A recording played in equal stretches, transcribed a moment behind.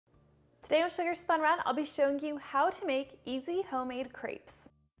Today on Sugar Spun Run, I'll be showing you how to make easy homemade crepes.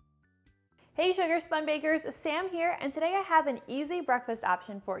 Hey Sugar Spun Bakers, Sam here, and today I have an easy breakfast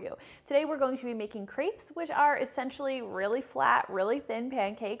option for you. Today we're going to be making crepes, which are essentially really flat, really thin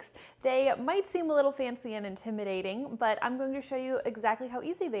pancakes. They might seem a little fancy and intimidating, but I'm going to show you exactly how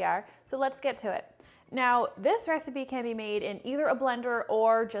easy they are, so let's get to it. Now, this recipe can be made in either a blender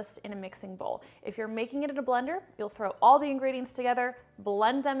or just in a mixing bowl. If you're making it in a blender, you'll throw all the ingredients together,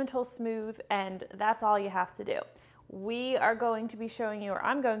 blend them until smooth, and that's all you have to do. We are going to be showing you, or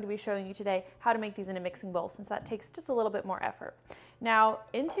I'm going to be showing you today, how to make these in a mixing bowl, since that takes just a little bit more effort. Now,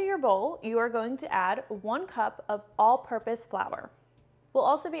 into your bowl, you are going to add 1 cup of all-purpose flour. We'll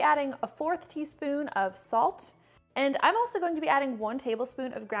also be adding a 1/4 teaspoon of salt, and I'm also going to be adding 1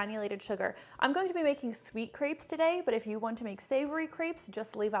 tablespoon of granulated sugar. I'm going to be making sweet crepes today, but if you want to make savory crepes,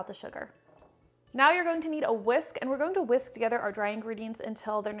 just leave out the sugar. Now you're going to need a whisk, and we're going to whisk together our dry ingredients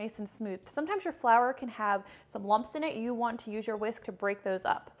until they're nice and smooth. Sometimes your flour can have some lumps in it. You want to use your whisk to break those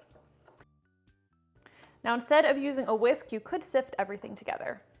up. Now instead of using a whisk, you could sift everything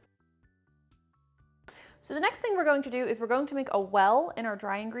together. So the next thing we're going to do is we're going to make a well in our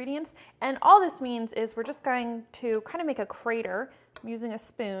dry ingredients, and all this means is we're just going to kind of make a crater using a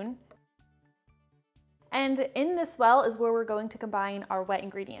spoon. And in this well is where we're going to combine our wet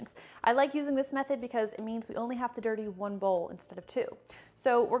ingredients. I like using this method because it means we only have to dirty 1 bowl instead of 2.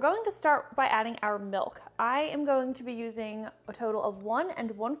 So we're going to start by adding our milk. I am going to be using a total of 1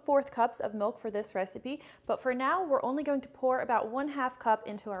 1/4 cups of milk for this recipe, but for now we're only going to pour about 1/2 cup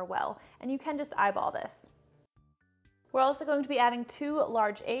into our well, and you can just eyeball this. We're also going to be adding 2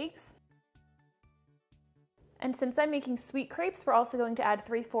 large eggs. And since I'm making sweet crepes, we're also going to add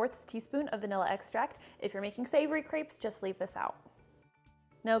 3/4 teaspoon of vanilla extract. If you're making savory crepes, just leave this out.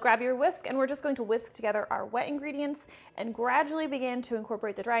 Now grab your whisk, and we're just going to whisk together our wet ingredients and gradually begin to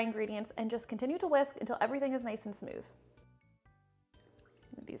incorporate the dry ingredients, and just continue to whisk until everything is nice and smooth.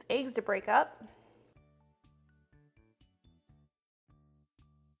 Need these eggs to break up.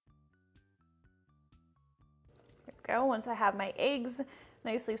 There we go. Once I have my eggs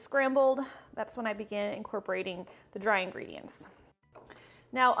nicely scrambled, that's when I begin incorporating the dry ingredients.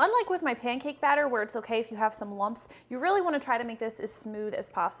 Now, unlike with my pancake batter where it's okay if you have some lumps, you really want to try to make this as smooth as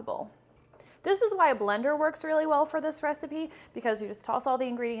possible. This is why a blender works really well for this recipe, because you just toss all the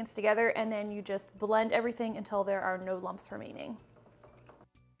ingredients together and then you just blend everything until there are no lumps remaining.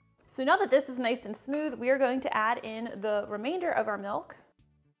 So now that this is nice and smooth, we are going to add in the remainder of our milk.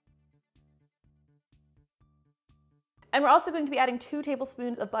 And we're also going to be adding 2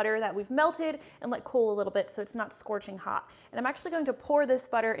 tablespoons of butter that we've melted and let cool a little bit so it's not scorching hot. And I'm actually going to pour this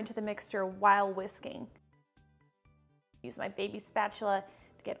butter into the mixture while whisking. Use my baby spatula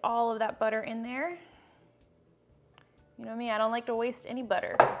to get all of that butter in there. You know me, I don't like to waste any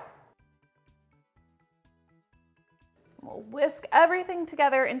butter. We'll whisk everything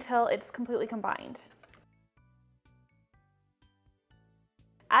together until it's completely combined.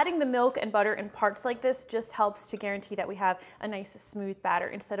 Adding the milk and butter in parts like this just helps to guarantee that we have a nice smooth batter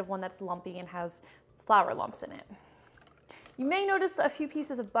instead of one that's lumpy and has flour lumps in it. You may notice a few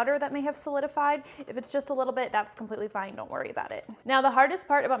pieces of butter that may have solidified. If it's just a little bit, that's completely fine, don't worry about it. Now the hardest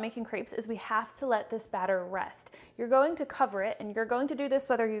part about making crepes is we have to let this batter rest. You're going to cover it, and you're going to do this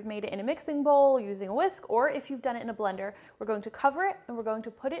whether you've made it in a mixing bowl using a whisk or if you've done it in a blender. We're going to cover it and we're going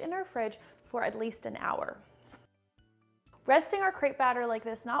to put it in our fridge for at least an hour. Resting our crepe batter like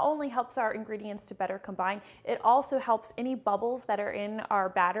this not only helps our ingredients to better combine, it also helps any bubbles that are in our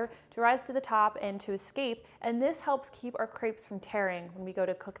batter to rise to the top and to escape, and this helps keep our crepes from tearing when we go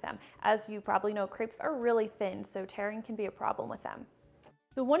to cook them. As you probably know, crepes are really thin, so tearing can be a problem with them.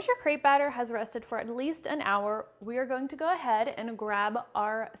 So once your crepe batter has rested for at least an hour, we are going to go ahead and grab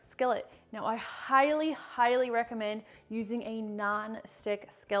our skillet. Now I highly recommend using a non-stick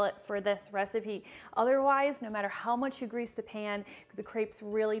skillet for this recipe. Otherwise, no matter how much you grease the pan, the crepes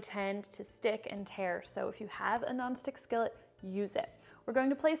really tend to stick and tear. So if you have a non-stick skillet, use it. We're going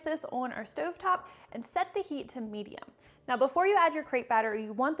to place this on our stovetop and set the heat to medium. Now before you add your crepe batter,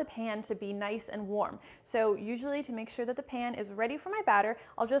 you want the pan to be nice and warm. So usually to make sure that the pan is ready for my batter,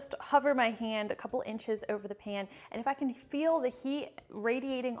 I'll just hover my hand a couple inches over the pan, and if I can feel the heat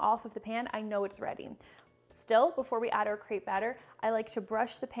radiating off of the pan, I know it's ready. Still, before we add our crepe batter, I like to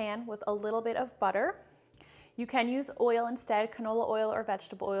brush the pan with a little bit of butter. You can use oil instead, canola oil or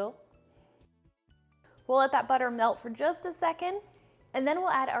vegetable oil. We'll let that butter melt for just a second, and then we'll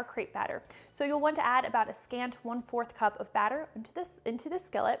add our crepe batter. So you'll want to add about a scant 1/4 cup of batter into this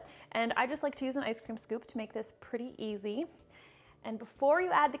skillet, and I just like to use an ice cream scoop to make this pretty easy. And before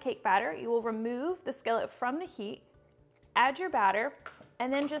you add the cake batter, you will remove the skillet from the heat, add your batter,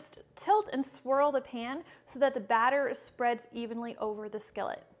 and then just tilt and swirl the pan so that the batter spreads evenly over the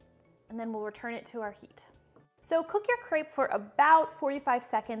skillet. And then we'll return it to our heat. So cook your crepe for about 45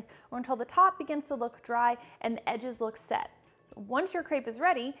 seconds or until the top begins to look dry and the edges look set. Once your crepe is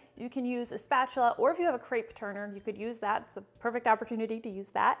ready, you can use a spatula, or if you have a crepe turner, you could use that. It's a perfect opportunity to use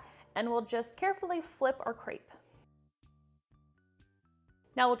that. And we'll just carefully flip our crepe.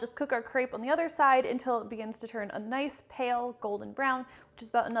 Now we'll just cook our crepe on the other side until it begins to turn a nice pale golden brown, which is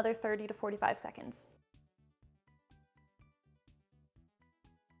about another 30 to 45 seconds.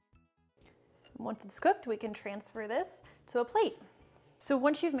 Once it's cooked, we can transfer this to a plate. So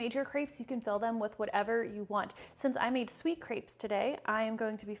once you've made your crepes, you can fill them with whatever you want. Since I made sweet crepes today, I am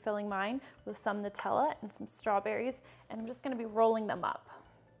going to be filling mine with some Nutella and some strawberries, and I'm just going to be rolling them up.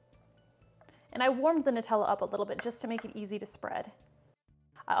 And I warmed the Nutella up a little bit just to make it easy to spread.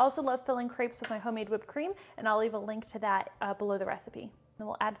 I also love filling crepes with my homemade whipped cream, and I'll leave a link to that below the recipe. Then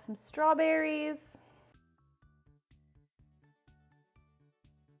we'll add some strawberries.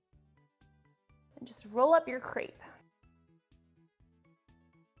 And just roll up your crepe.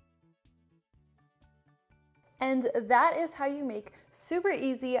 And that is how you make super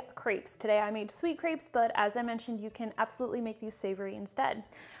easy crepes. Today I made sweet crepes, but as I mentioned, you can absolutely make these savory instead.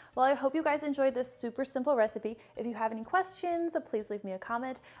 Well, I hope you guys enjoyed this super simple recipe. If you have any questions, please leave me a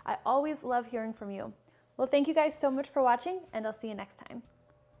comment. I always love hearing from you. Well, thank you guys so much for watching, and I'll see you next time.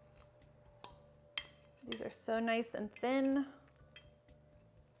 These are so nice and thin.